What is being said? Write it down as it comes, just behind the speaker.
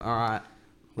All right,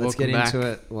 let's get into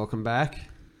it. Welcome back.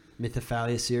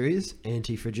 Mythophalia series,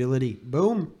 Anti-Fragility.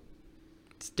 Boom.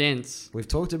 It's dense. We've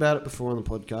talked about it before on the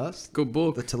podcast. Good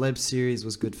book. The Taleb series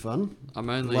was good fun. A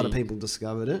lot of people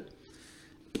discovered it.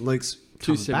 Luke's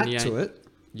come back to it.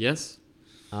 Yes.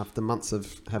 After months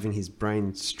of having his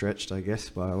brain stretched, I guess,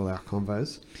 by all our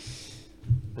convos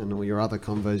and all your other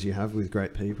convos you have with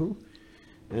great people.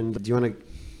 And do you want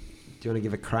to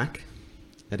give a crack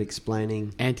at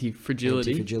explaining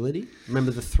anti-fragility?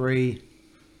 Remember the three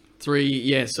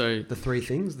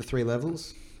things, the three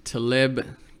levels. Taleb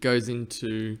goes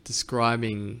into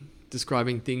describing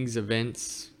things,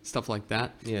 events, stuff like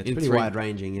that. Yeah, it's pretty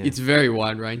wide-ranging. Yeah. It's very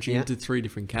wide-ranging into three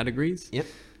different categories. Yep.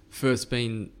 First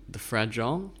being the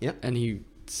fragile. Yep. And he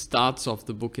starts off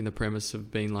the book in the premise of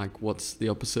being like, what's the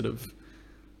opposite of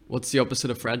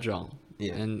fragile?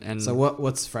 Yeah. And so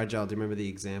what's fragile? Do you remember the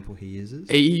example he uses?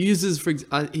 He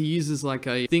uses like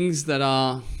things that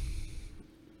are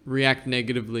react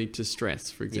negatively to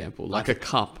stress, for example, like a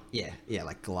cup. Yeah,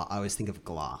 like glass. I always think of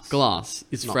glass. Glass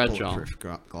is not fragile.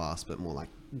 Bulletproof glass, but more like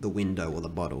the window or the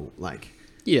bottle. Like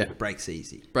breaks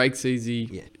easy.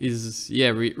 Yeah.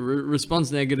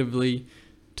 Responds negatively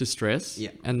to stress.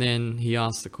 Yeah. And then he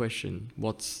asks the question,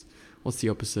 what's the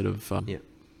opposite of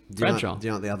fragile? Do you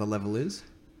know what the other level is?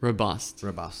 Robust.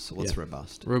 What's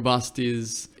robust? Robust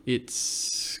is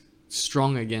it's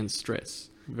strong against stress.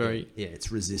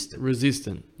 It's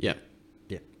resistant. Yeah.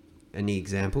 Yeah. Any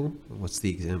example? What's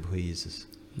the example he uses?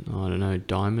 I don't know.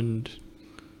 Diamond,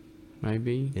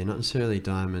 maybe. Yeah, not necessarily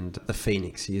diamond. The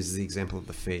phoenix. He uses the example of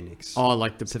the phoenix. Oh,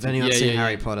 like So if anyone's seen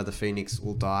Harry Potter, the phoenix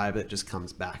will die, but it just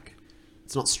comes back.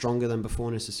 It's not stronger than before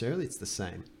necessarily. It's the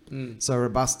same. So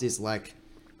robust is like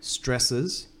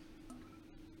stresses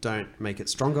don't make it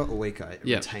stronger or weaker. It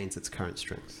retains its current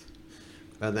strength.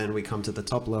 And then we come to the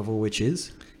top level, which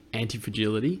is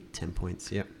anti-fragility. 10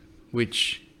 points, yep.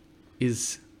 Which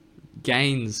is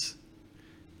gains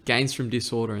from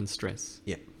disorder and stress.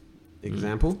 Yep.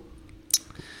 Example?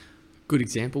 Good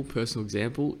example, personal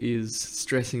example, is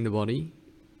stressing the body.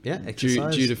 Yeah,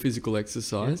 exercise. Due to physical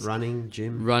exercise. Yeah, running,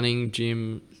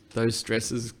 gym. Those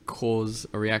stresses cause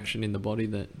a reaction in the body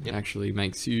that actually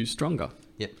makes you stronger.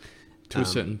 Yep. To a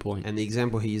certain point. And the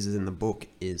example he uses in the book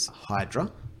is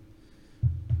Hydra.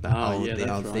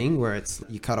 The old thing where it's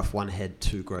you cut off one head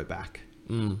to grow back.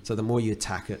 So the more you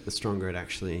attack it, the stronger it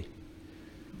actually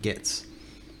gets.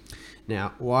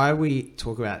 Now, why we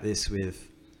talk about this with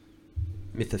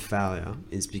Mythophalia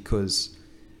is because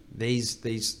these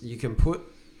you can put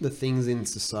the things in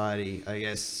society, I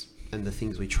guess, and the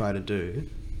things we try to do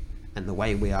and the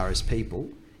way we are as people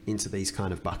into these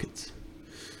kind of buckets.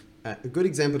 A good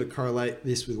example to correlate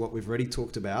this with what we've already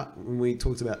talked about, when we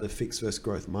talked about the fixed versus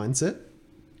growth mindset,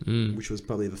 which was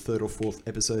probably the third or fourth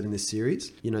episode in this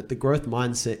series. You know, the growth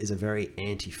mindset is a very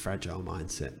anti-fragile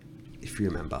mindset, if you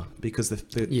remember, because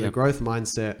the growth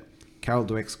mindset, Carol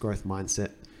Dweck's growth mindset,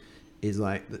 is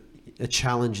like a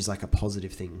challenge is like a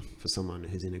positive thing for someone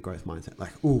who's in a growth mindset.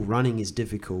 Like, running is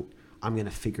difficult. I'm going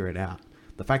to figure it out.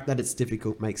 The fact that it's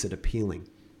difficult makes it appealing.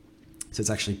 So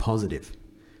it's actually positive.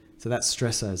 So that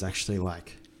stressor is actually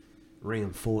like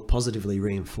positively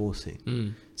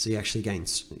reinforcing. So you actually gain,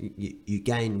 you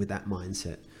gain with that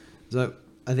mindset. So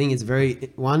I think it's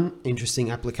one interesting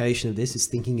application of this is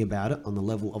thinking about it on the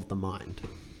level of the mind.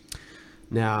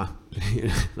 Now,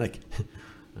 like,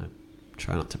 I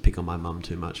try not to pick on my mum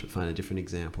too much, but find a different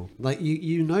example. Like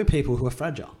you know people who are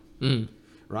fragile,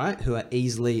 right? Who are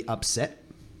easily upset,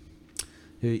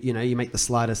 who, you make the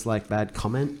slightest like bad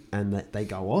comment and that they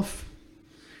go off.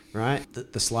 Right?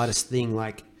 The slightest thing,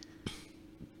 like,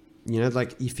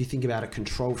 like if you think about a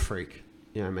control freak,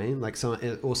 you know what I mean? Like someone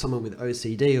with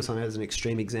OCD or someone as an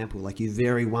extreme example, like you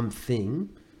vary one thing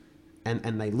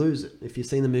and they lose it. If you've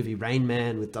seen the movie Rain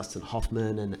Man with Dustin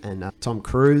Hoffman and Tom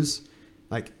Cruise,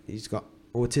 like he's got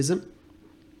autism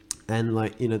and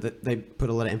like, they put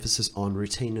a lot of emphasis on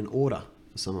routine and order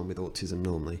for someone with autism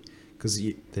normally because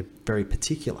they're very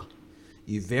particular.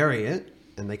 You vary it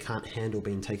and they can't handle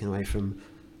being taken away from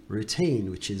routine,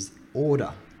 which is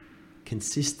order,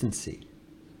 consistency,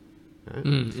 right?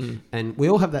 And we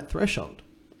all have that threshold.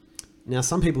 Now,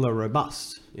 some people are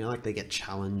robust, like they get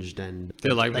challenged and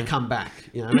they come back,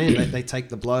 you know what I mean? They take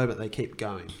the blow, but they keep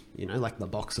going, like the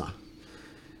boxer.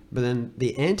 But then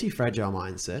the anti-fragile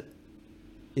mindset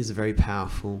is a very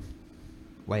powerful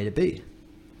way to be,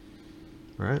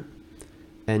 right?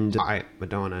 And I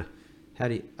don't want to,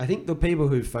 I think the people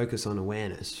who focus on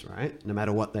awareness, right, no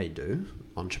matter what they do,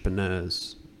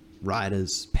 entrepreneurs,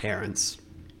 writers, parents,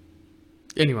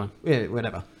 anyone,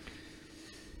 whatever,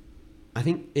 I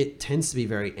think it tends to be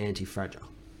very anti-fragile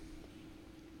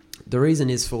The reason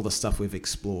is for the stuff we've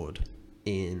explored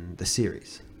in the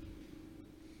series.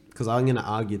 Because I'm going to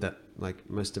argue that like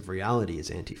most of reality is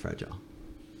anti-fragile.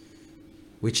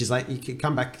 Which is like, you can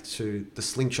come back to the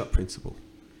slingshot principle.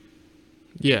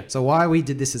 Yeah. So why we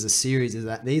did this as a series is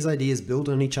that these ideas build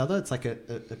on each other. It's like a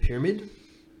pyramid.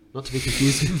 Not to be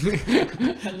confused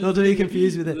with, not to be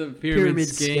confused with The a pyramid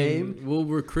scheme. will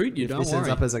recruit you, If don't this ends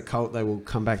worry. up as a cult, they will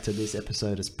come back to this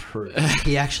episode as proof.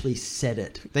 He actually said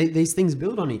it. These things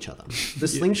build on each other. The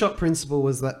slingshot principle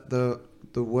was that the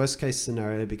worst case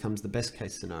scenario becomes the best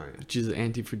case scenario, Which is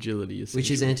anti-fragility,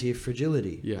 which is essentially.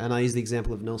 anti-fragility. Yeah. And I use the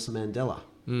example of Nelson Mandela.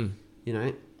 Mm. You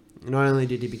know, not only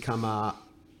did he become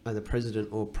either president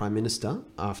or prime minister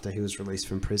after he was released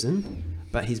from prison,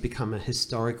 but he's become a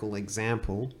historical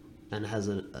example and has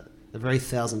a very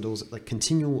 $1,000 like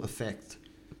continual effect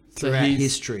So throughout he's-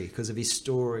 history because of his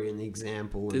story and the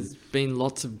example. And There's been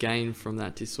lots of gain from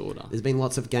that disorder. there's been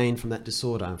lots of gain from that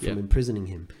disorder, from Yeah. imprisoning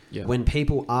him. Yeah. When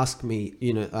people ask me,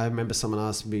 you know, I remember someone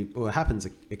asked me, well, it happens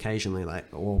occasionally, like,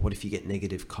 oh, what if you get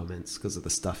negative comments because of the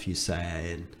stuff you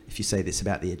say? And if you say this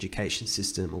about the education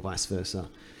system or vice versa.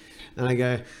 And I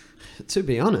go, to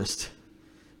be honest,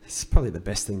 it's probably the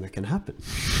best thing that can happen.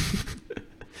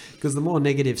 Because the more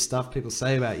negative stuff people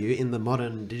say about you in the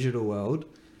modern digital world,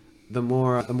 the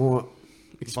more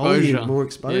Exposure. volume, more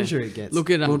exposure Yeah. it gets. Look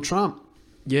at, more Trump.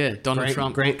 Yeah, Donald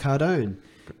Trump. Grant Cardone.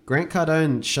 Grant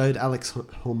Cardone showed Alex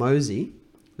Hormozy.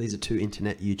 These are two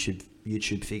internet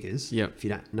YouTube figures. Yep. If you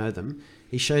don't know them,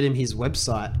 he showed him his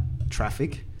website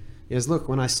traffic. He goes, look,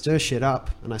 when I stir shit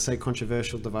up and I say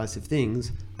controversial, divisive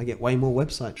things, I get way more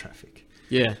website traffic.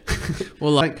 Yeah.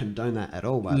 Well, I like, don't condone that at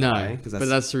all, by no, the way, because but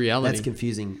that's the reality. That's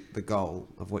confusing the goal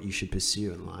of what you should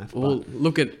pursue in life. Well,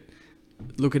 look at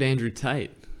Andrew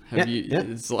Tate. Yeah, yeah.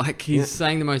 It's like he's Yeah.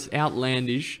 saying the most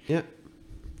outlandish, yeah,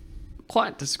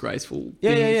 quite disgraceful.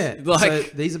 yeah, things. yeah. Like, So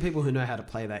these are people who know how to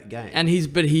play that game. and he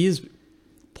is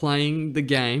playing the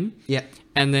game, yeah,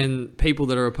 and then people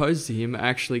that are opposed to him are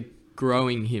actually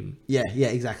growing him. yeah,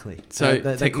 exactly. So they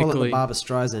call it the technically- Barbra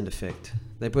Streisand effect.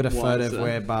 They put a What photo is of that?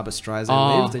 where Barbra Streisand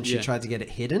Oh, lived, and she yeah. tried to get it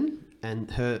hidden,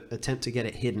 and her attempt to get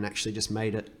it hidden actually just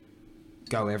made it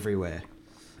go everywhere.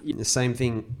 Yeah. The same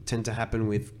thing tend to happen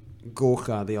with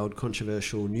Gawker, the old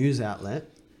controversial news outlet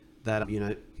that, you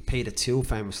know, Peter Thiel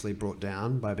famously brought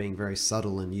down by being very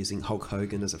subtle and using Hulk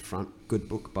Hogan as a front. Good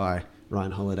book by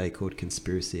Ryan Holiday called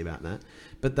Conspiracy about that.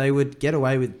 But they would get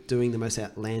away with doing the most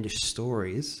outlandish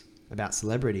stories about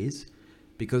celebrities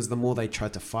because the more they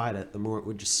tried to fight it, the more it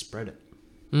would just spread it.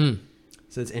 Mm.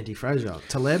 So it's anti-fragile.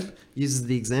 Taleb uses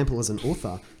the example as an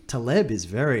author. Taleb is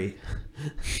very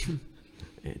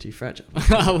anti-fragile.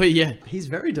 Oh, well, yeah. He's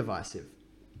very divisive.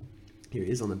 Here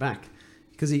he is on the back.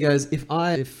 Because he goes, if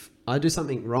I do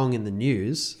something wrong in the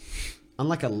news,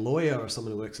 unlike a lawyer or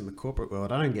someone who works in the corporate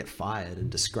world, I don't get fired and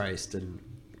disgraced and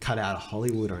cut out of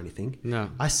Hollywood or anything. No.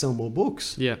 I sell more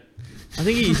books. Yeah. I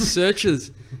think he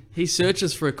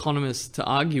searches for economists to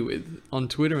argue with on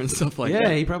Twitter and stuff like yeah,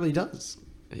 that. he probably does.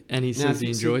 And he says he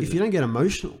enjoys if it. you don't get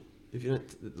emotional, if you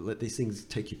don't let these things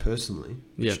take you personally,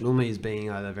 which Yeah. normally is being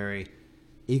either very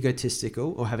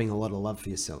egotistical or having a lot of love for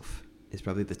yourself, is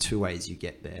probably the two ways you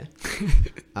get there.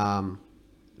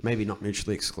 Maybe not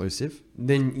mutually exclusive.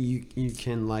 Then you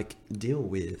can like deal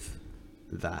with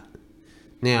that.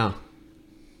 Now,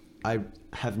 I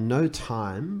have no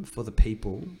time for the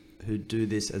people who do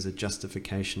this as a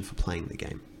justification for playing the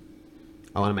game.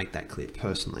 I want to make that clear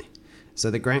personally. So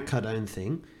the Grant Cardone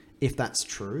thing, if that's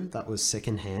true, that was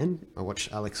secondhand. I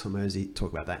watched Alex Hormozy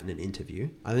talk about that in an interview.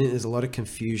 I think there's a lot of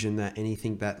confusion that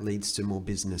anything that leads to more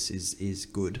business is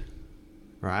good,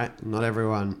 right? Not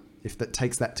everyone, if that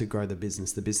takes that to grow the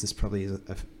business probably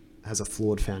has a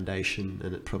flawed foundation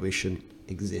and it probably shouldn't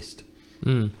exist.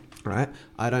 Mm. Right?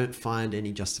 I don't find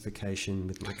any justification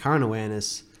with my current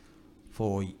awareness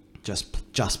for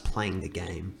just playing the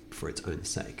game for its own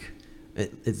sake.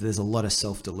 There's a lot of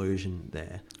self-delusion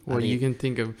there. Well, you can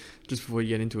think of, just before you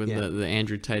get into it, Yeah. the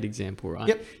Andrew Tate example, right?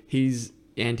 Yep. He's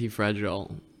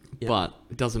anti-fragile, Yep. but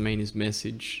it doesn't mean his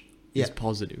message is Yeah.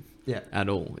 positive Yeah. at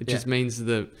all. It Yeah. just means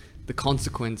the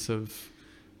consequence of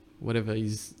whatever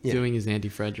he's Yeah. doing is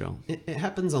anti-fragile. It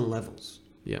happens on levels.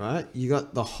 Yeah. Right? You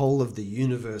got the whole of the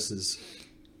universe's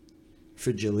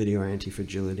fragility or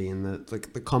anti-fragility and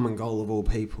the common goal of all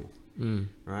people. Mm.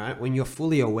 Right? When you're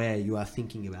fully aware, you are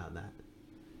thinking about that.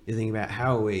 You're thinking about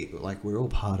how we're all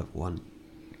part of one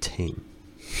team.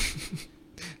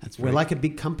 That's We're very, like a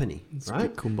big company, it's a right?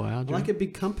 bit kumbaya. We're like a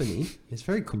big company. It's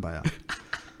very kumbaya.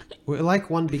 We're like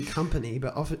one big company,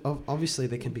 but obviously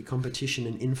there can be competition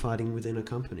and infighting within a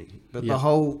company. But Yeah. the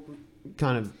whole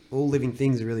kind of all living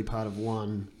things are really part of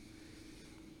one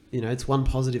it's one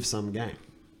positive sum game.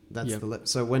 That's Yep.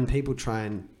 so when people try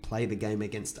and play the game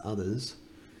against others,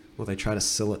 or they try to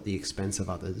sell at the expense of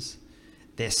others,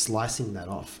 they're slicing that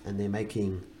off, and they're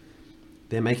making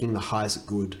the highest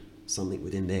good something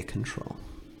within their control.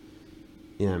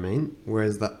 You know what I mean?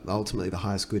 Whereas that ultimately the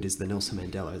highest good is the Nelson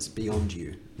Mandela. It's beyond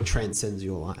you. It transcends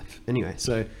your life. Anyway,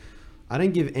 so I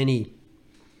don't give any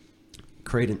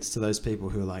credence to those people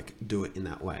who like do it in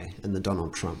that way and the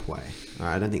Donald Trump way. All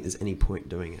right, I don't think there's any point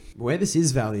doing it. Where this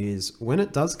is value is when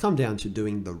it does come down to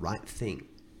doing the right thing.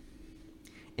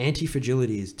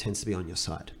 Anti-fragility tends to be on your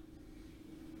side.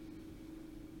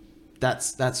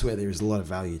 That's where there is a lot of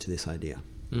value to this idea.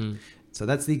 Mm. So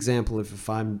that's the example of if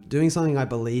I'm doing something I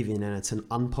believe in and it's an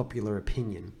unpopular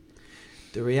opinion.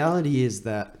 The reality is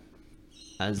that,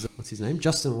 as what's his name,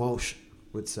 Justin Walsh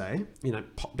would say,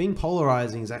 being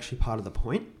polarizing is actually part of the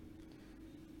point.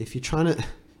 If you're trying to,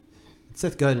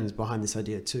 Seth Godin's behind this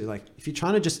idea too. Like if you're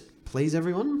trying to just please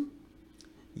everyone,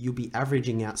 you'll be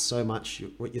averaging out so much.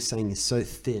 What you're saying is so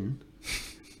thin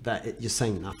that you're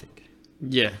saying nothing.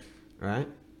 Yeah. Right?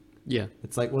 Yeah.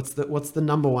 It's like what's the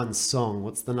number one song?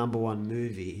 What's the number one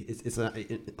movie?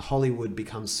 Hollywood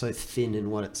becomes so thin in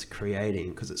what it's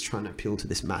creating because it's trying to appeal to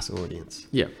this mass audience.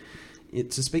 Yeah.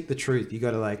 To speak the truth, you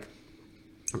got to like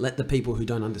let the people who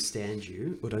don't understand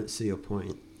you or don't see your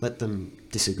point, let them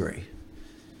disagree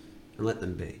and let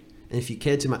them be. And if you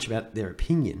care too much about their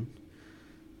opinion,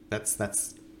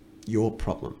 that's your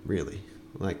problem, really.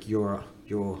 Like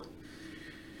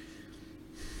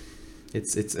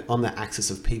it's on the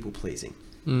axis of people pleasing.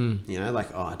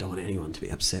 Like, I don't want anyone to be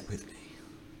upset with me.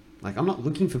 Like, I'm not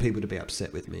looking for people to be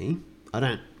upset with me.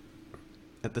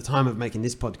 At the time of making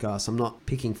this podcast, I'm not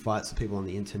picking fights with people on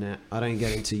the internet. I don't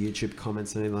get into YouTube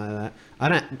comments or anything like that. I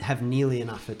don't have nearly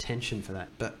enough attention for that.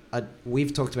 But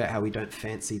we've talked about how we don't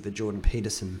fancy the Jordan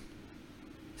Peterson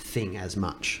thing as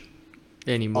much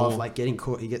anymore. Of like getting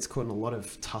caught, he gets caught in a lot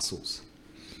of tussles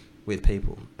with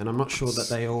people, and I'm not sure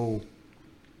that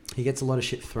he gets a lot of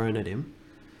shit thrown at him,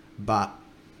 but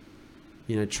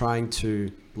trying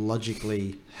to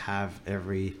logically have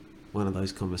every one of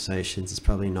those conversations is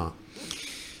probably not.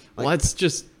 Well, it's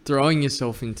just throwing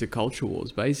yourself into culture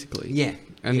wars, basically. Yeah.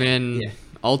 And then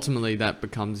ultimately that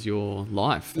becomes your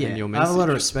life and your message. I have a lot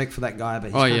of respect for that guy,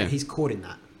 but he's caught in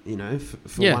that,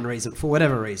 for one reason, for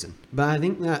whatever reason. But I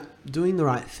think that doing the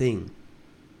right thing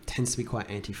tends to be quite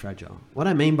anti-fragile. What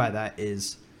I mean by that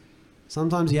is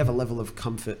sometimes you have a level of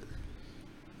comfort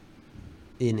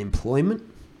in employment,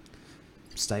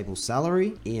 stable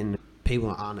salary, in people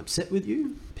aren't upset with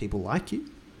you, people like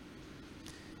you.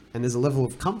 And there's a level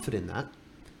of comfort in that.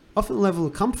 Often the level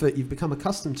of comfort you've become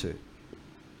accustomed to.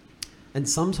 And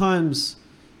sometimes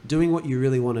doing what you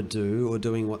really want to do or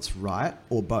doing what's right,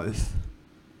 or both,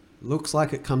 looks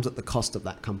like it comes at the cost of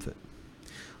that comfort.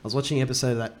 I was watching an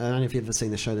episode of that, I don't know if you've ever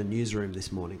seen the show The Newsroom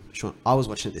this morning. Sean, I was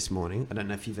watching it this morning. I don't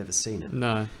know if you've ever seen it.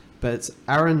 No. But it's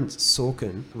Aaron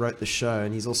Sorkin wrote the show,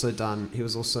 and he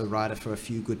was also writer for A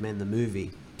Few Good Men, the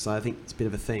movie. So I think it's a bit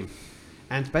of a theme.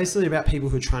 And it's basically about people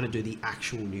who are trying to do the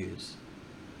actual news,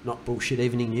 not bullshit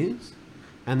evening news.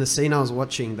 And the scene I was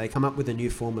watching, they come up with a new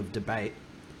form of debate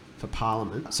for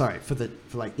Parliament. Sorry, for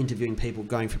like interviewing people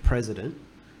going for president,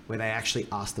 where they actually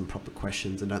ask them proper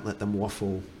questions and don't let them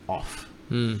waffle off.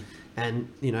 And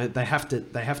they have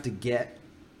to get,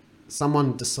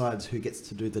 someone decides who gets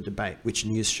to do the debate, which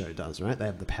news show does, right? They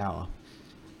have the power.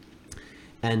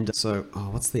 And so,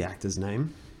 what's the actor's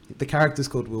name? The character's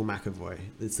called Will McAvoy.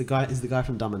 He's the guy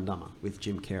from Dumb and Dumber with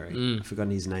Jim Carrey. I've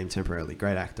forgotten his name temporarily.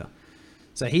 Great actor.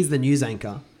 So he's the news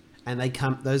anchor, and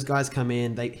those guys come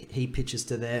in, he pitches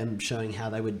to them showing how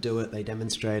they would do it, they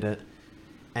demonstrate it.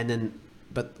 And then,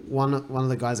 but one of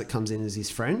the guys that comes in is his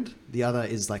friend. The other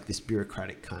is like this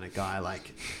bureaucratic kind of guy,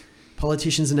 like,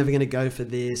 politicians are never going to go for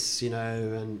this,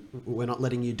 and we're not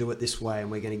letting you do it this way, and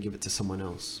we're going to give it to someone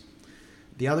else.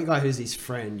 The other guy who's his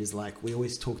friend is like, we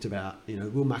always talked about,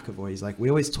 Will McAvoy is like, we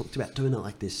always talked about doing it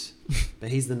like this, but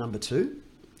he's the number two.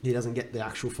 He doesn't get the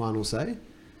actual final say.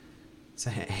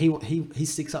 So he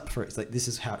sticks up for it. It's like, this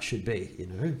is how it should be,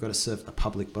 we've got to serve the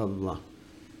public, blah, blah, blah.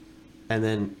 And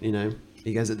then,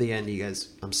 he goes at the end, he goes,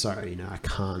 I'm sorry, I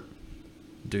can't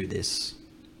do this.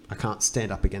 I can't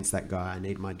stand up against that guy. I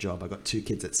need my job. I got 2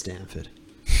 kids at Stanford.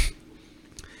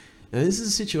 Now, this is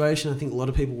a situation I think a lot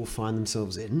of people will find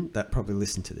themselves in that probably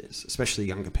listen to this, especially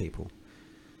younger people.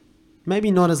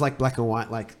 Maybe not as like black and white,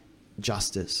 like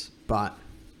justice, but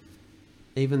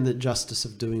even the justice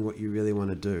of doing what you really want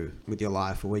to do with your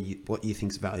life, or what you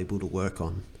think is valuable to work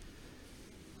on,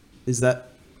 is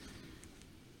that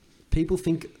people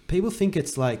think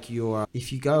it's like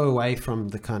if you go away from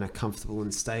the kind of comfortable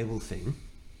and stable thing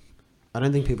I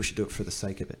don't think people should do it for the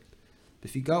sake of it. But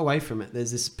if you go away from it,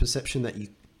 there's this perception that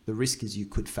the risk is you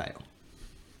could fail.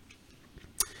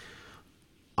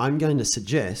 I'm going to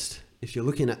suggest, if you're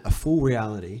looking at a full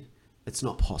reality, it's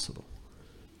not possible.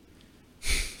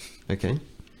 Okay?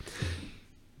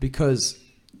 Because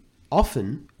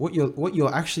often what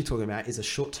you're actually talking about is a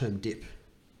short-term dip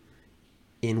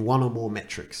in one or more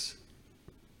metrics.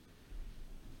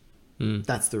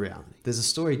 That's the reality. There's a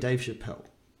story, Dave Chappelle,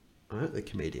 right, the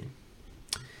comedian.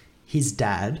 His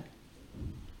dad,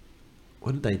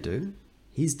 what did they do?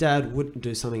 His dad wouldn't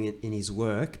do something in his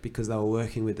work because they were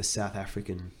working with the South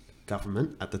African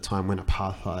government at the time when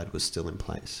apartheid was still in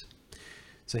place.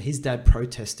 So his dad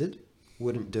protested,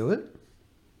 wouldn't do it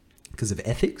because of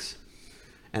ethics,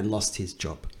 and lost his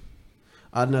job.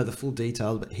 I don't know the full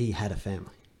details, but he had a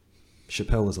family.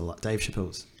 Chappelle was alive. Dave Chappelle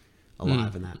was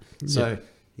alive in that. So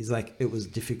he's like, it was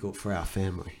difficult for our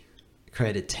family. It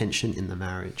created tension in the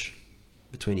marriage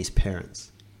between his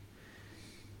parents.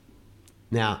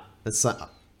 Now, it's like,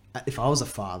 if I was a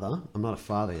father, I'm not a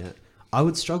father yet, I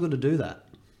would struggle to do that.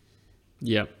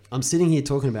 Yeah. I'm sitting here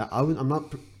talking about, I'm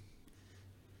not,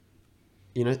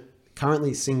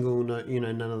 currently single, no,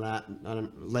 none of that. I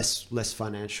don't, less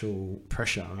financial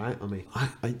pressure, right? I mean,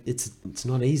 it's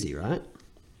not easy, right?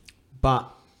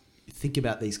 But you think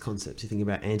about these concepts. You think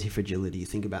about anti-fragility. You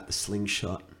think about the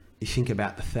slingshot. You think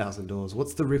about the 1,000 doors.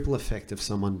 What's the ripple effect of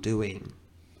someone doing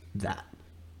that?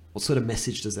 What sort of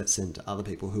message does that send to other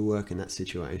people who work in that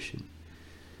situation?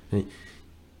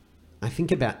 I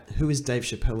think about, who is Dave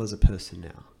Chappelle as a person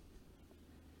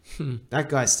now? That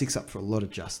guy sticks up for a lot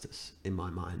of justice in my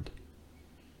mind.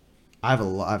 I have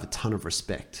a ton of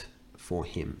respect for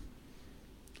him.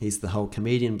 He's the whole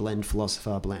comedian blend,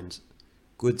 philosopher blend,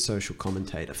 good social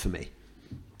commentator for me.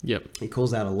 Yep. He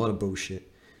calls out a lot of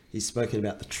bullshit. He's spoken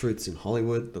about the truths in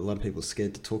Hollywood that a lot of people are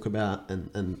scared to talk about,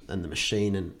 and the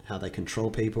machine and how they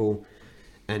control people.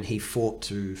 And he fought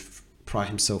to pry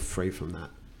himself free from that.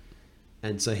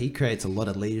 And so he creates a lot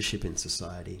of leadership in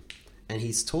society. And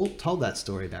he's told that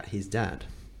story about his dad.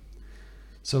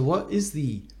 So what is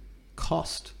the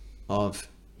cost of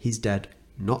his dad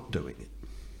not doing it?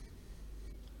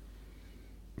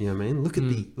 You know what I mean?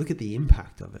 Look at the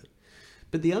impact of it.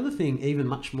 But the other thing, even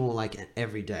much more like an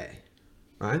everyday,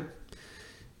 right,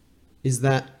 is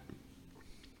that,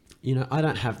 I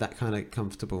don't have that kind of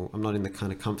comfortable, I'm not in the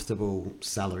kind of comfortable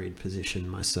salaried position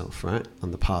myself, right,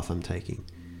 on the path I'm taking.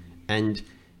 And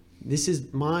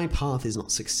my path is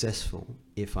not successful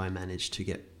if I manage to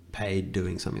get paid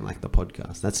doing something like the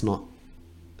podcast. That's not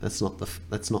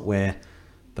where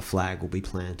the flag will be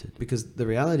planted. Because the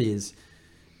reality is,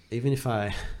 even if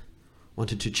I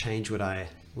wanted to change what I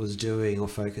was doing or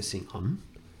focusing on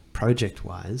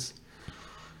project-wise,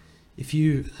 if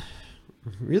you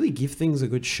really give things a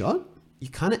good shot, you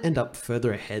kind of end up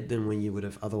further ahead than when you would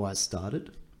have otherwise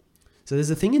started. So there's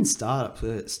a thing in startups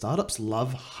where startups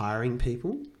love hiring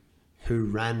people who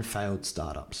ran failed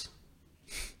startups.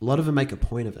 A lot of them make a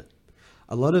point of it.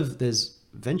 There's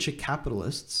venture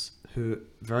capitalists who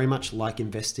very much like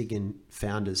investing in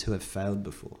founders who have failed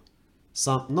before.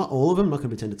 Some, not all of them, I'm not going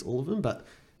to pretend it's all of them, but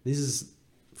this is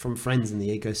from friends in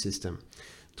the ecosystem.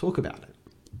 Talk about it.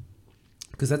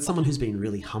 Because that's someone who's been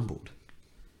really humbled,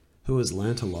 who has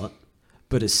learnt a lot,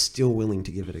 but is still willing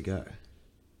to give it a go.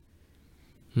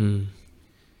 And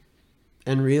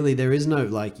really, there is no,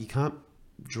 you can't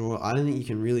draw, I don't think you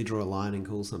can really draw a line and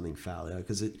call something failure,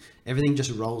 because everything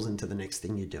just rolls into the next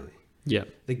thing you're doing. Yeah.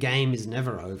 The game is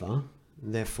never over,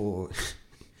 therefore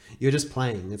you're just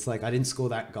playing. It's like, I didn't score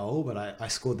that goal, but I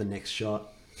scored the next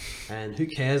shot, and who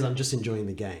cares? I'm just enjoying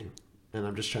the game, and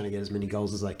I'm just trying to get as many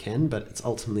goals as I can, but it's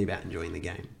ultimately about enjoying the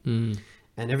game.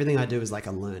 And everything I do is like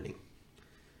a learning.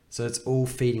 So it's all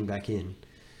feeding back in.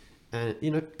 And,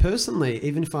 personally,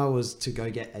 even if I was to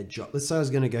go get a job, let's say I was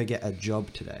going to go get a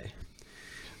job today,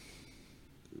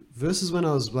 versus when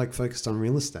I was focused on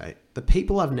real estate, the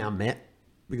people I've now met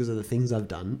because of the things I've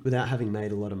done without having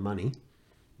made a lot of money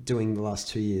doing the last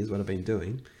 2 years, what I've been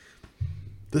doing,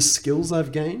 the skills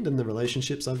I've gained and the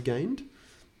relationships I've gained,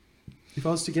 if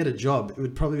I was to get a job, it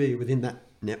would probably be within that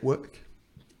network.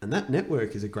 And that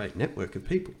network is a great network of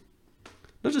people.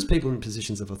 Not just people in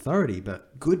positions of authority,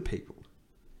 but good people.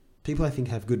 People I think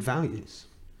have good values.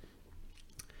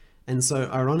 And so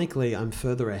ironically, I'm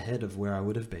further ahead of where I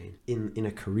would have been in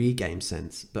a career game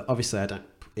sense. But obviously I don't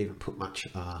even put much,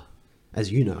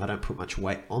 as you know, I don't put much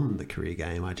weight on the career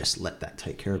game. I just let that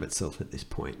take care of itself at this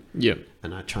point. Yeah.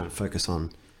 And I try and focus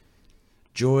on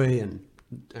joy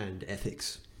and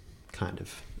ethics, kind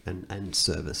of, and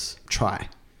service. Try.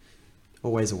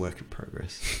 Always a work in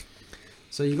progress.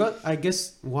 So you got, I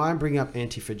guess, why I'm bringing up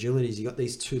anti-fragility is you got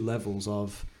these two levels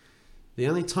of the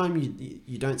only time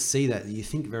you don't see that, you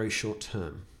think very short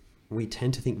term. We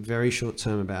tend to think very short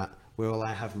term about, well,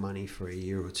 I have money for a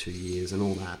year or 2 years and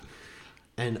all that.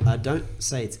 And I don't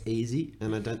say it's easy,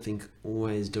 and I don't think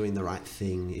always doing the right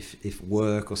thing, if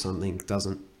work or something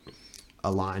doesn't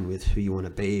align with who you want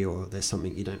to be, or there's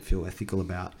something you don't feel ethical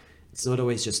about, it's not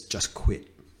always just quit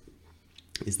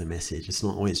is the message. It's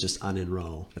not always just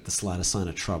unenroll at the slightest sign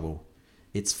of trouble.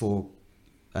 It's for,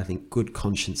 I think, good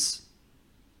conscience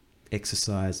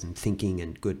exercise and thinking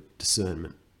and good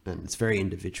discernment. And it's very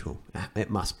individual.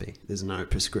 It must be. There's no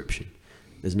prescription.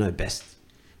 There's no best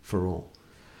for all.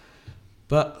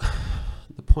 But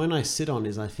the point I sit on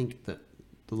is I think that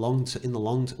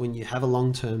when you have a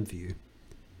long-term view,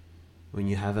 when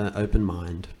you have an open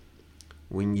mind,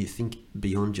 when you think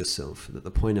beyond yourself, that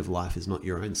the point of life is not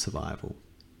your own survival.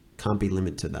 Can't be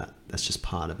limited to that. That's just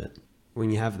part of it. When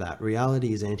you have that,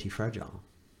 reality is anti-fragile.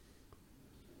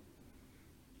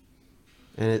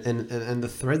 And the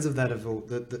threads of that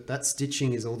that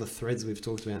stitching is all the threads we've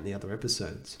talked about in the other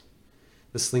episodes.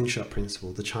 The slingshot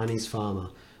principle, the Chinese farmer,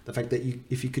 the fact that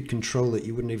if you could control it,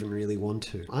 you wouldn't even really want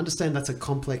to. I understand that's a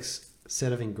complex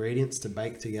set of ingredients to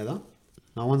bake together.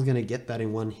 No one's going to get that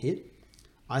in one hit.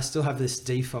 I still have this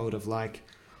default of like,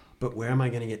 but where am I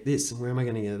going to get this? And where am I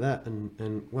going to get that?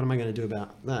 And what am I going to do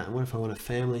about that? And what if I want a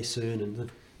family soon?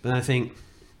 But I think,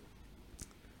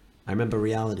 I remember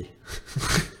reality.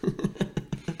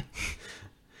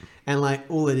 And like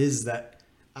all it is that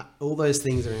all those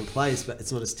things are in place, but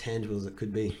it's not as tangible as it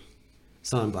could be.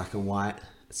 It's not in black and white.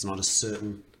 It's not as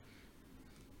certain.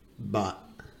 But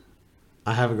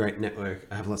I have a great network.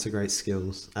 I have lots of great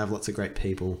skills. I have lots of great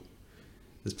people.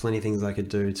 There's plenty of things I could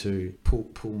do to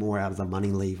pull more out of the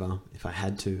money lever if I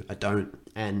had to. I don't.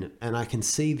 And I can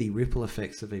see the ripple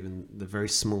effects of even the very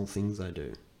small things I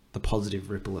do, the positive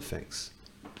ripple effects.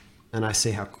 And I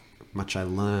see how much I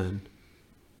learn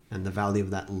and the value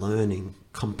of that learning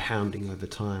compounding over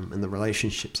time, and the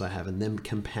relationships I have and them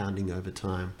compounding over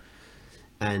time.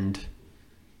 And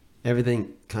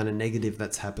everything kind of negative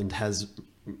that's happened has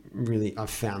really,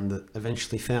 I've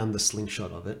eventually found the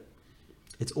slingshot of it.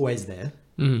 It's always there.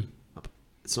 Mm.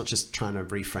 It's not just trying to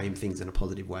reframe things in a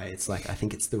positive way. It's like, I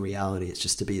think it's the reality. It's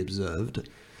just to be observed.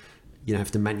 You don't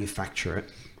have to manufacture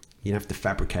it. You don't have to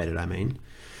fabricate it, I mean.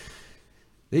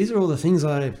 These are all the things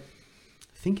I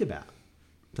think about.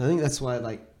 I think that's why,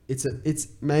 like, it's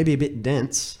maybe a bit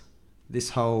dense,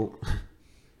 this whole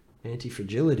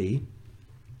anti-fragility.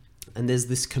 And there's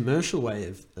this commercial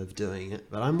way of doing it,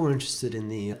 but I'm more interested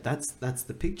in that's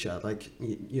the picture. Like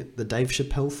the Dave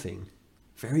Chappelle thing,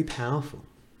 very powerful.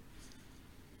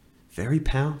 Very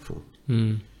powerful.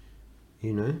 Mm.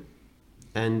 You know?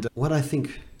 And what I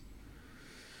think,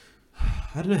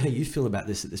 I don't know how you feel about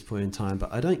this at this point in time,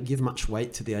 but I don't give much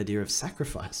weight to the idea of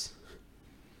sacrifice.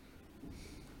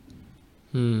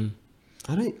 I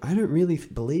don't really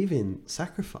believe in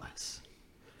sacrifice.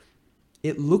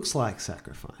 It looks like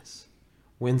sacrifice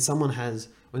when someone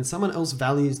else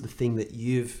values the thing that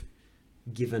you've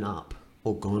given up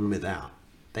or gone without.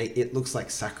 It looks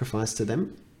like sacrifice to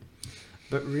them.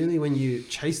 But really, when you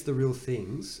chase the real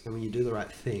things and when you do the right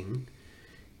thing,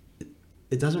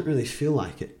 it doesn't really feel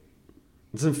like it.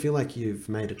 It doesn't feel like you've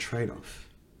made a trade-off.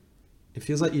 It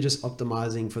feels like you're just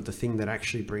optimizing for the thing that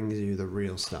actually brings you the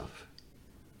real stuff.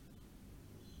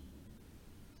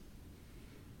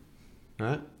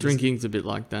 Right? Drinking's a bit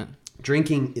like that.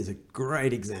 Drinking is a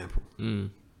great example.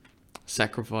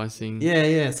 Sacrificing. Yeah.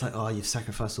 It's like, oh, you've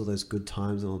sacrificed all those good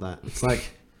times and all that. It's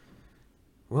like,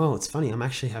 well, it's funny. I'm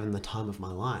actually having the time of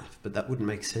my life, but that wouldn't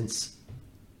make sense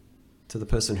to the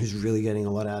person who's really getting a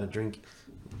lot out of drink,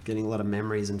 getting a lot of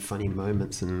memories and funny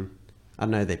moments, and I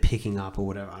don't know, they're picking up or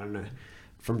whatever. I don't know,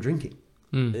 from drinking.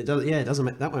 It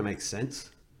doesn't. That won't make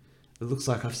sense. It looks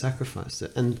like I've sacrificed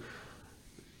it. And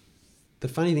the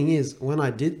funny thing is, when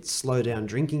I did slow down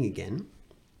drinking again,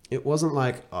 it wasn't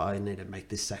like, oh, I need to make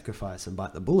this sacrifice and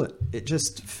bite the bullet. It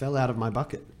just fell out of my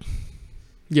bucket.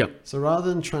 Yep. So rather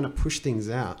than trying to push things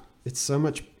out, it's so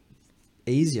much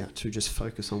easier to just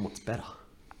focus on what's better,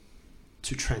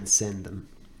 to transcend them.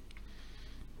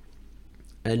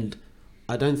 And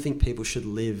I don't think people should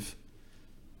live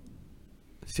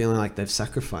feeling like they've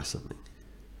sacrificed something.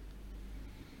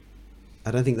 I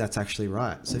don't think that's actually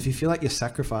right. So if you feel like you're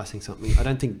sacrificing something, I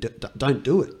don't think don't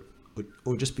do it,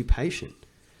 or just be patient.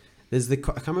 I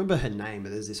can't remember her name,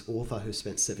 but there's this author who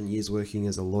spent 7 years working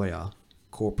as a lawyer,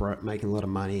 corporate, making a lot of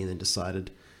money, and then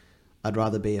decided, I'd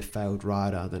rather be a failed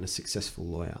writer than a successful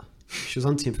lawyer. She was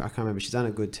on Tim. I can't remember. She's done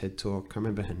a good TED talk. I can't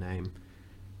remember her name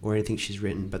or anything she's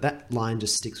written, but that line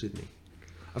just sticks with me.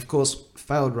 Of course,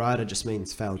 failed writer just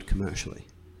means failed commercially.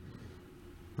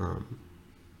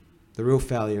 The real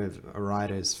failure of a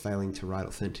writer is failing to write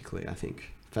authentically, I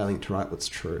think. Failing to write what's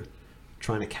true.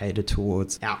 Trying to cater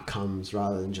towards outcomes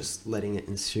rather than just letting it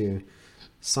ensue.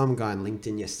 Some guy on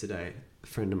LinkedIn yesterday, a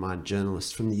friend of mine,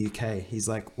 journalist from the UK, he's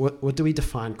like, what do we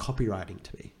define copywriting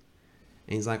to be?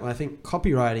 And he's like, well, I think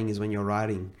copywriting is when you're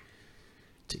writing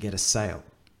to get a sale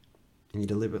and you're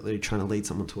deliberately trying to lead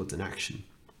someone towards an action.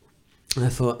 And I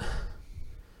thought,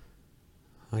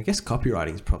 I guess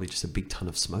copywriting is probably just a big ton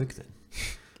of smoke then.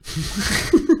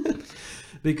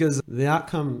 Because the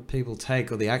outcome people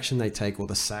take or the action they take or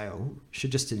the sale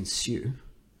should just ensue.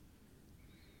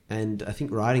 And I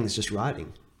think writing is just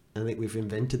writing. I think we've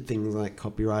invented things like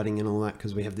copywriting and all that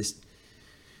because we have this,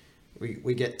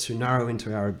 we get to narrow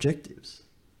into our objectives.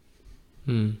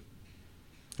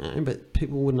 But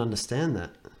people wouldn't understand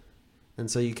that.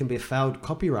 And so you can be a failed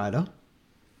copywriter,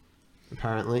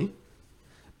 apparently.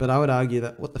 But I would argue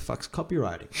that what the fuck's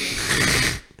copywriting?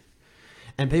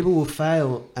 And people will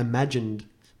fail imagined,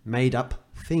 made up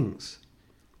things.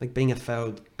 Like being a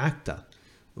failed actor,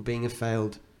 or being a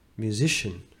failed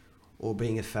musician, or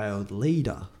being a failed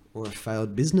leader, or a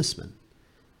failed businessman.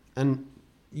 And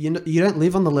you don't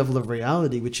live on the level of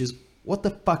reality, which is, what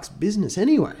the fuck's business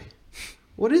anyway?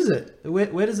 What is it?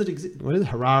 Where does it exist? Where is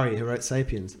Harari, who wrote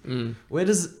 *Sapiens*? Where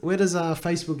does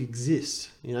Facebook exist?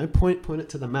 You know, point it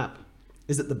to the map.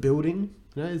 Is it the building?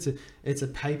 You know, it's a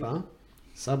paper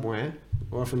somewhere,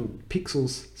 or often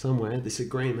pixels somewhere. This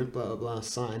agreement, blah blah blah,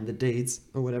 sign the deeds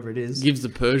or whatever it is. Gives the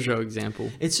Peugeot example.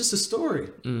 It's just a story.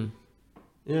 You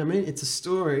know what I mean? It's a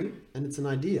story and it's an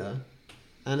idea,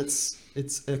 and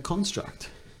it's a construct.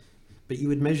 But you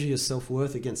would measure your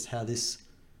self-worth against how this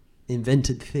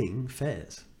invented thing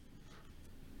fares.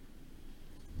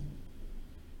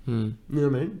 You know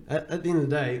what I mean? At the end of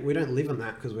the day, we don't live on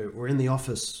that because we're in the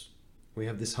office. We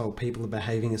have this whole people are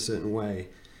behaving a certain way.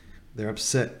 They're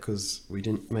upset because we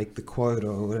didn't make the quota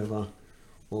or whatever.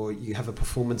 Or you have a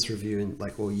performance review and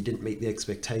like, or you didn't meet the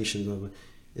expectations. Or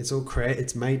it's all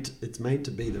it's made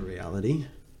to be the reality.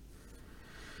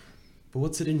 But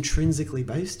what's it intrinsically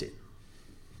based in?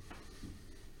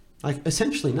 Like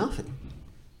essentially nothing.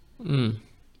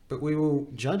 But we will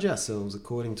judge ourselves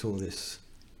according to all this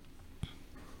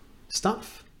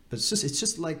stuff. But it's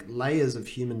just like layers of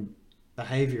human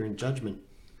behavior and judgment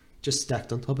just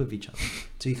stacked on top of each other.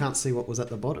 So you can't see what was at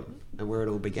the bottom and where it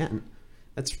all began.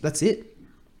 That's it.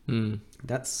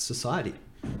 That's society.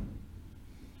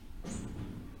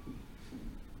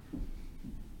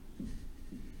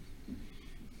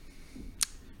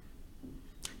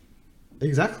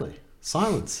 Exactly.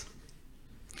 Silence.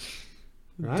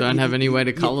 Right? Don't have any way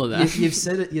to colour that. You've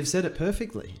said it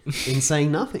perfectly in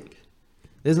saying nothing.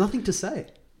 There's nothing to say.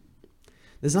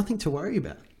 There's nothing to worry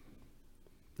about.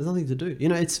 There's nothing to do. You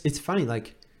know, it's funny.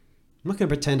 Like, I'm not going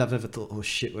to pretend I've ever thought, oh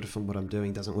shit, what if what I'm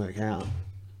doing doesn't work out?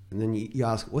 And then you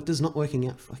ask, what does not working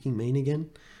out fucking mean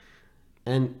again?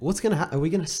 And what's going to happen? Are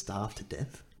we going to starve to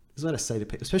death? This is what I say to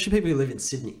people, especially people who live in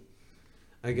Sydney.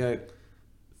 I go,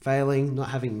 failing, not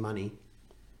having money.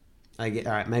 I get,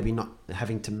 all right, maybe not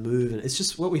having to move. And it's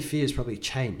just what we fear is probably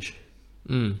change.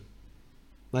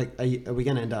 Like, are we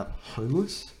going to end up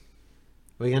homeless?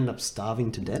 Are we going to end up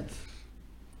starving to death?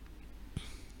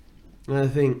 And I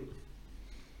think...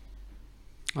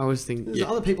 I always think...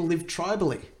 Other people live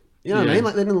tribally. You know what I mean?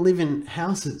 Like, they don't live in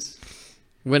houses.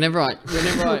 Whenever I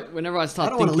start I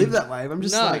don't want to live that way. I'm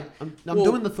just I'm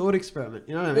doing the thought experiment.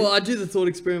 You know what I mean? Well, I do the thought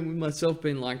experiment with myself,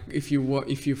 being like, if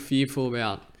you're fearful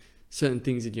about certain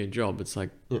things in your job, it's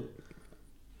like,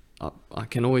 I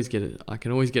can always get it. I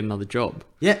can always get another job.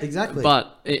 Yeah, exactly.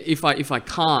 But if I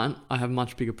can't, I have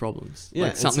much bigger problems. Yeah,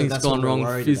 like something's gone wrong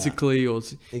physically, or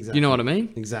exactly. You know what I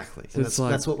mean? Exactly. So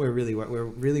that's what we're really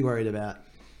worried about.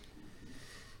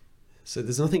 So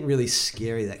there's nothing really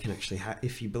scary that can actually happen.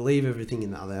 If you believe everything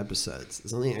in the other episodes,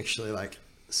 there's nothing actually like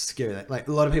scary. Like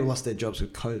a lot of people lost their jobs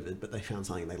with COVID, but they found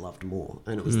something they loved more,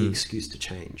 and it was the excuse to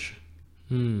change.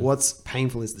 What's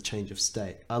painful is the change of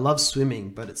state. I love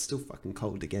swimming, but it's still fucking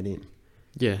cold to get in.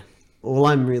 Yeah. All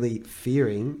I'm really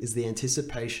fearing is the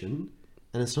anticipation,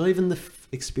 and it's not even the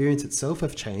experience itself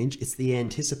of change, it's the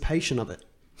anticipation of it.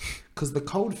 Because the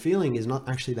cold feeling is not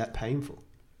actually that painful.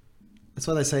 That's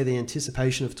why they say the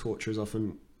anticipation of torture is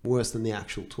often worse than the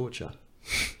actual torture.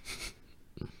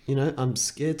 You know, I'm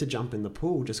scared to jump in the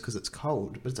pool just because it's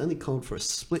cold, but it's only cold for a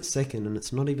split second and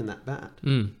it's not even that bad.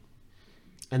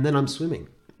 And then I'm swimming.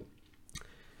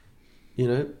 You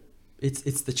know,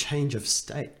 it's the change of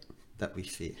state that we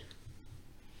fear.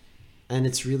 And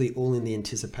it's really all in the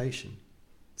anticipation.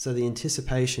 So the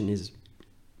anticipation is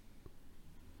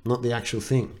not the actual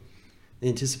thing. The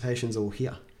anticipation's all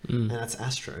here. And that's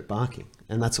Astro barking.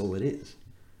 And that's all it is.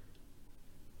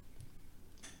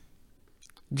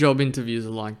 Job interviews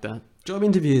are like that. Job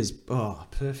interviews,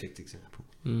 perfect example.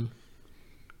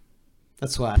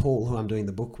 That's why Paul, who I'm doing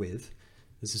the book with,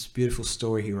 there's this beautiful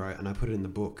story he wrote, and I put it in the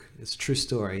book. It's a true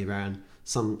story around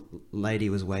some lady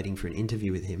was waiting for an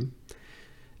interview with him,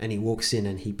 and he walks in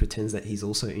and he pretends that he's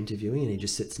also interviewing, and he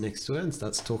just sits next to her and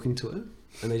starts talking to her,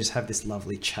 and they just have this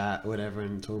lovely chat or whatever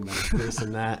and talking about this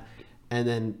and that. And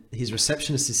then his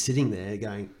receptionist is sitting there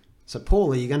going, "So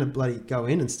Paul, are you going to bloody go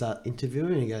in and start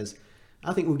interviewing?" And he goes,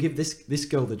 "I think we'll give this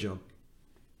girl the job.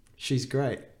 She's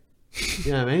great."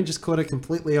 You know what I mean? Just caught her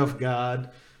completely off guard.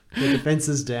 The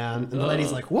defenses down, and the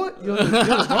lady's like, "What? You're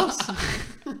the boss?"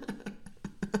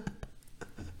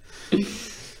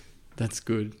 That's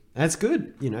good. That's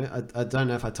good. You know, I don't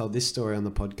know if I told this story on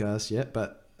the podcast yet,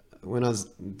 but when I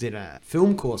did a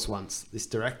film course once, this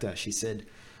director, she said,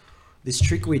 this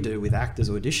trick we do with actors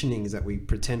auditioning is that we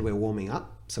pretend we're warming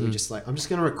up. So we just like, I'm just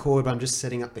going to record, but I'm just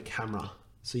setting up the camera.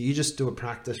 So you just do a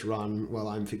practice run while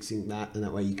I'm fixing that, and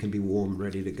that way you can be warm,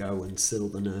 ready to go and settle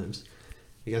the nerves.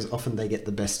 Because often they get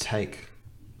the best take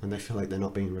and they feel like they're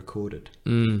not being recorded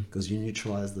because you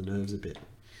neutralize the nerves a bit.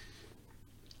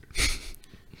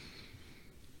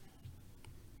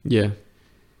 Yeah.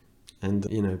 And,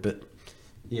 you know, but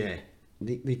yeah,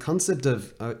 the concept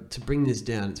of, to bring this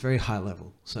down, it's very high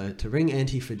level. So to bring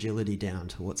anti-fragility down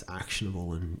to what's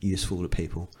actionable and useful to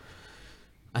people,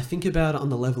 I think about it on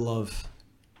the level of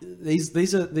these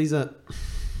are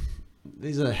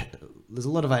there's a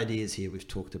lot of ideas here we've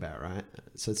talked about, right?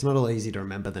 So it's not all easy to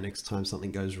remember the next time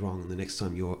something goes wrong, the next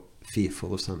time you're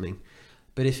fearful of something.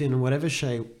 But if in whatever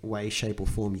way, shape or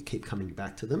form you keep coming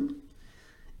back to them,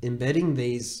 embedding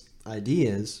these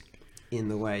ideas in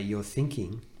the way you're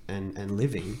thinking and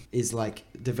living is like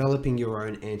developing your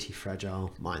own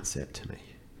anti-fragile mindset to me.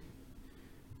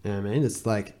 You know what I mean? It's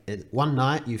like one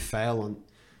night you fail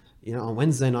on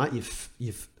Wednesday night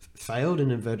you've failed in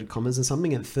inverted commas and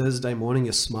something, and Thursday morning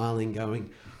you're smiling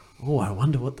going, "Oh, I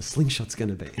wonder what the slingshot's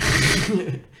going to be."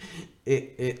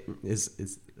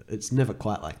 It's never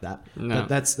quite like that. No. But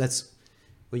that's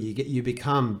where you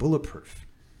become bulletproof.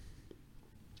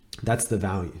 That's the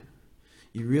value.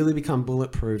 You really become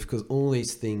bulletproof because all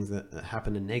these things that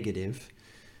happen are negative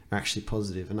are actually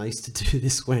positive. And I used to do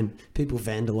this when people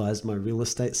vandalized my real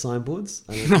estate signboards.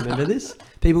 I don't know if you remember this.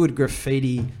 People would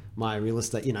graffiti my real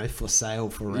estate, for sale,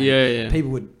 for rent. Yeah.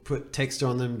 People would put text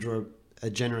on them, draw a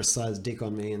generous sized dick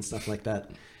on me and stuff like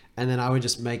that. And then I would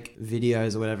just make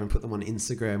videos or whatever and put them on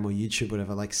Instagram or YouTube,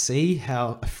 whatever. Like, see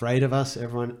how afraid of us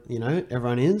everyone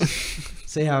is?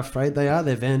 See how afraid they are?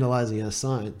 They're vandalizing our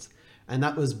signs. And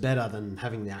that was better than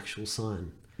having the actual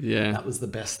sign. Yeah. That was the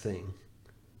best thing.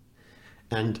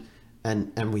 And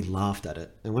we laughed at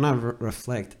it. And when I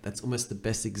reflect, that's almost the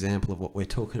best example of what we're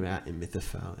talking about in Myth of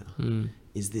Failure,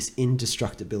 is this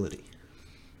indestructibility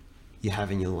you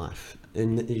have in your life.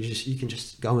 And you can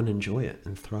just go and enjoy it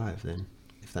and thrive then,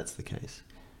 if that's the case.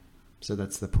 So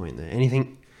that's the point there.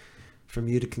 Anything from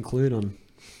you to conclude on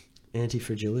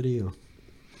anti-fragility or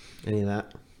any of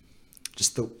that?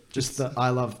 Just the I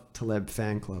Love Taleb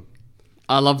fan club.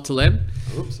 I love Taleb.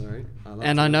 Oops, sorry.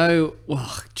 I know,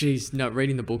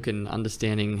 reading the book and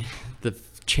understanding the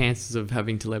chances of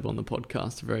having Taleb on the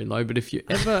podcast are very low. But if you're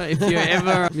ever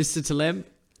Mr. Taleb,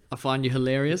 I find you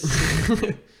hilarious.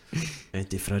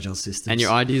 Anti-fragile systems. And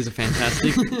your ideas are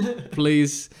fantastic.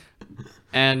 Please.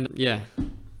 And yeah,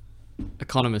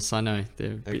 economists, I know.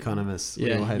 Economists.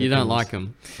 Yeah, you don't like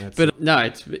them. But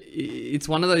no, it's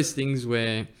one of those things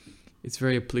where it's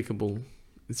very applicable.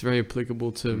 It's very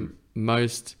applicable to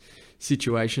most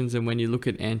situations. And when you look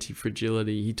at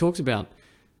anti-fragility, he talks about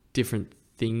different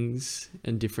things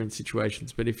and different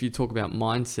situations. But if you talk about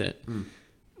mindset,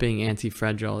 being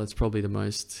anti-fragile, that's probably the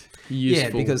most useful. Yeah,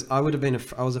 because I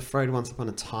was afraid once upon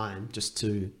a time just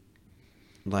to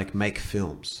like make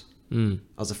films. I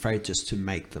was afraid just to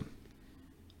make them.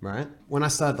 Right? When I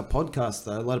started the podcast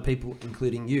though, a lot of people,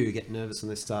 including you, get nervous when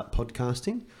they start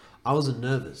podcasting. I wasn't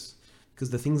nervous. Because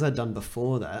the things I'd done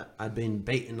before that, I'd been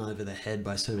beaten over the head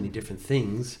by so many different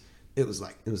things. It was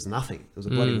nothing. It was a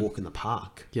bloody walk in the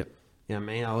park. Yep. You know what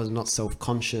I mean? I was not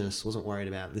self-conscious, wasn't worried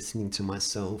about listening to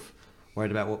myself, worried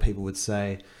about what people would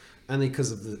say, only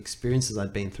because of the experiences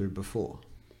I'd been through before.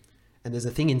 And there's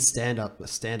a thing in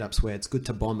stand-ups where it's good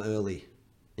to bomb early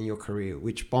in your career,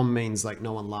 which bomb means like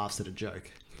no one laughs at a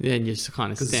joke. Yeah, and you're just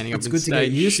kind of standing up on stage. It's good to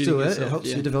get used to it. Yourself, it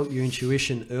helps you develop your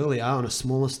intuition earlier on a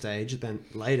smaller stage. Then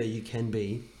later you can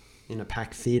be in a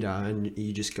packed theatre and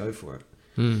you just go for it.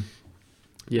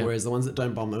 Yeah. Whereas the ones that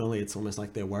don't bomb early, it's almost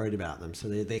like they're worried about them. So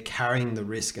they're carrying the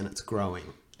risk and it's growing.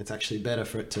 It's actually better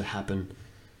for it to happen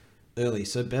early.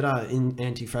 So Better in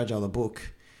Anti-Fragile, the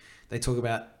book, they talk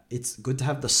about it's good to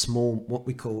have the small, what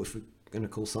we call, if we're going to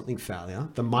call something failure,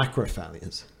 the micro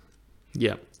failures.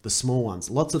 Yeah. The small ones.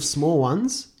 Lots of small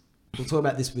ones. We'll talk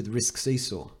about this with risk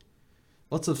seesaw.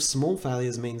 Lots of small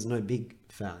failures means no big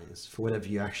failures for whatever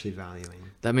you're actually valuing.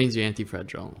 That means you're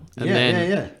anti-fragile. And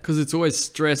yeah. Because it's always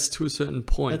stress to a certain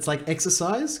point. It's like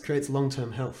exercise creates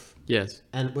long-term health. Yes.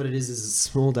 And what it is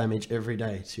small damage every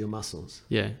day to your muscles.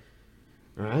 Yeah.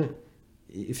 All right?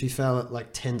 If you fail at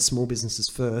like 10 small businesses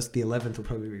first, the 11th will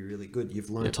probably be really good. You've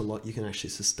learned a lot. You can actually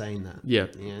sustain that. Yeah.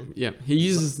 Yeah. Yeah. He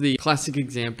uses the classic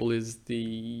example is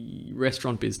the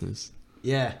restaurant business.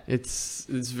 Yeah. It's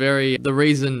very, the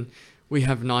reason we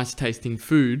have nice tasting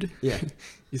food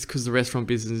is because the restaurant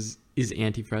business is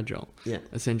anti-fragile. Yeah.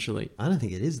 Essentially. I don't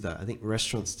think it is though. I think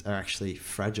restaurants are actually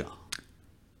fragile.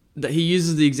 That he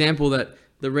uses the example that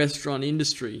the restaurant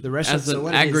industry as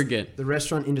an aggregate. The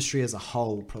restaurant industry as a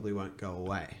whole probably won't go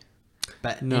away.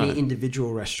 But any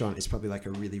individual restaurant is probably like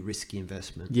a really risky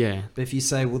investment. Yeah. But if you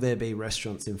say, will there be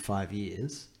restaurants in 5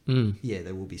 years? Yeah,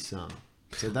 there will be some.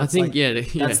 So that's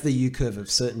that's the U-curve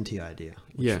of certainty idea,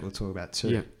 which we'll talk about too.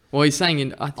 Yeah. Well, he's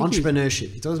saying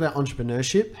entrepreneurship. He talks about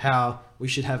entrepreneurship, how we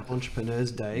should have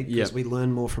Entrepreneurs Day because we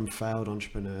learn more from failed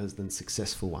entrepreneurs than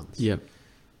successful ones. Yeah.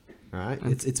 All right.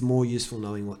 It's more useful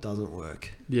knowing what doesn't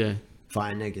work. Yeah.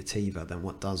 Via negativa than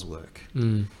what does work.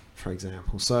 For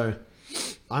example. So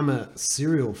I'm a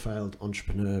serial failed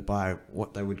entrepreneur by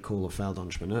what they would call a failed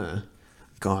entrepreneur.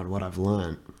 God, what I've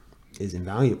learned is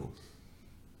invaluable.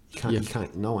 You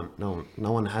can't, no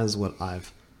one has what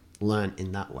I've learned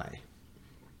in that way.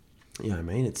 You know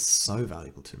what I mean? It's so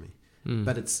valuable to me.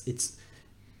 But it's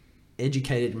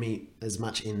educated me as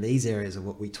much in these areas of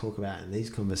what we talk about in these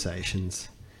conversations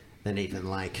than even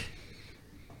like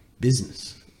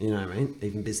business. You know what I mean?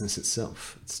 Even business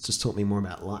itself. It's just taught me more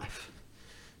about life.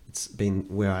 It's been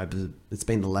it's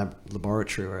been the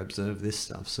laboratory where I observe this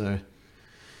stuff. So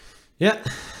yeah,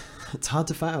 it's hard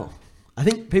to fail. I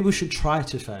think people should try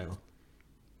to fail,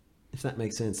 if that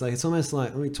makes sense. Like it's almost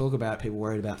like when we talk about people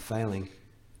worried about failing,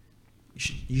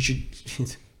 you should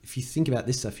if you think about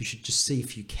this stuff, you should just see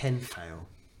if you can fail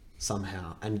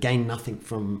somehow and gain nothing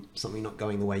from something not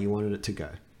going the way you wanted it to go.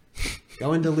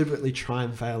 Go and deliberately try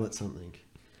and fail at something.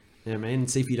 You know what I mean?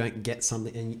 And see if you don't get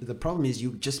something. And the problem is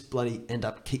you just bloody end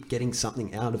up keep getting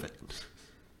something out of it.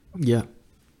 Yeah.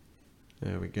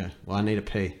 There we go. Well, I need a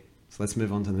pee. So let's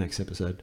move on to the next episode.